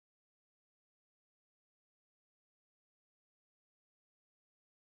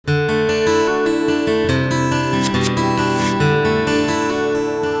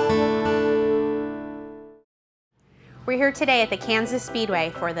We're here today at the Kansas Speedway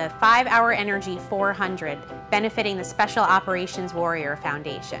for the 5-Hour Energy 400, benefiting the Special Operations Warrior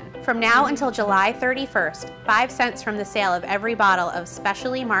Foundation. From now until July 31st, 5 cents from the sale of every bottle of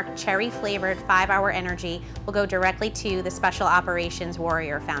specially marked cherry-flavored 5-Hour Energy will go directly to the Special Operations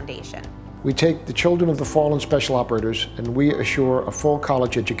Warrior Foundation. We take the children of the fallen special operators and we assure a full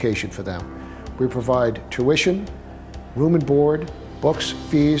college education for them. We provide tuition, room and board, books,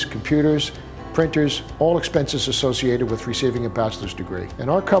 fees, computers, printers, all expenses associated with receiving a bachelor's degree. And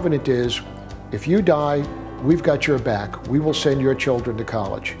our covenant is, if you die, we've got your back. We will send your children to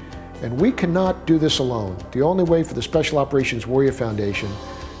college. And we cannot do this alone. The only way for the Special Operations Warrior Foundation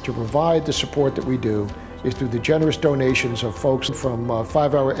to provide the support that we do is through the generous donations of folks from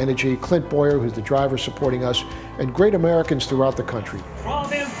 5-Hour Energy, Clint Boyer, who's the driver supporting us, and great Americans throughout the country.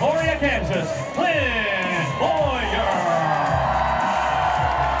 From Emporia, Kansas, Clint Boyer.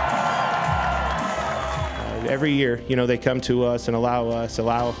 Every year, they come to us and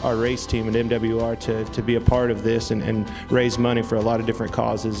allow our race team at MWR to be a part of this and raise money for a lot of different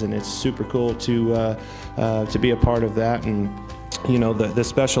causes, and it's super cool to be a part of that. And the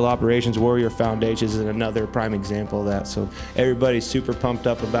Special Operations Warrior Foundation is another prime example of that. So everybody's super pumped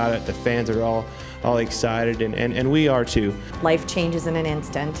up about it. The fans are all excited, and we are too. Life changes in an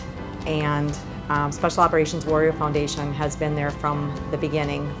instant, and Special Operations Warrior Foundation has been there from the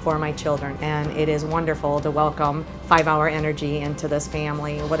beginning for my children, and it is wonderful to welcome 5-Hour Energy into this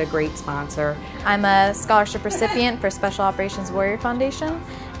family. What a great sponsor. I'm a scholarship recipient for Special Operations Warrior Foundation,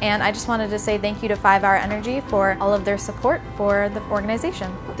 and I just wanted to say thank you to 5-Hour Energy for all of their support for the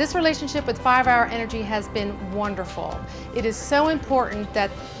organization. This relationship with 5-Hour Energy has been wonderful. It is so important that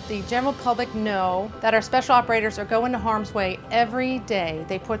the general public know that our special operators are going to harm's way every day.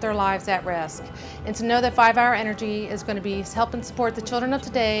 They put their lives at risk. And to know that 5-Hour Energy is going to be helping support the children of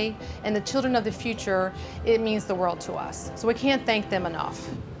today and the children of the future, it means the world to us. So we can't thank them enough.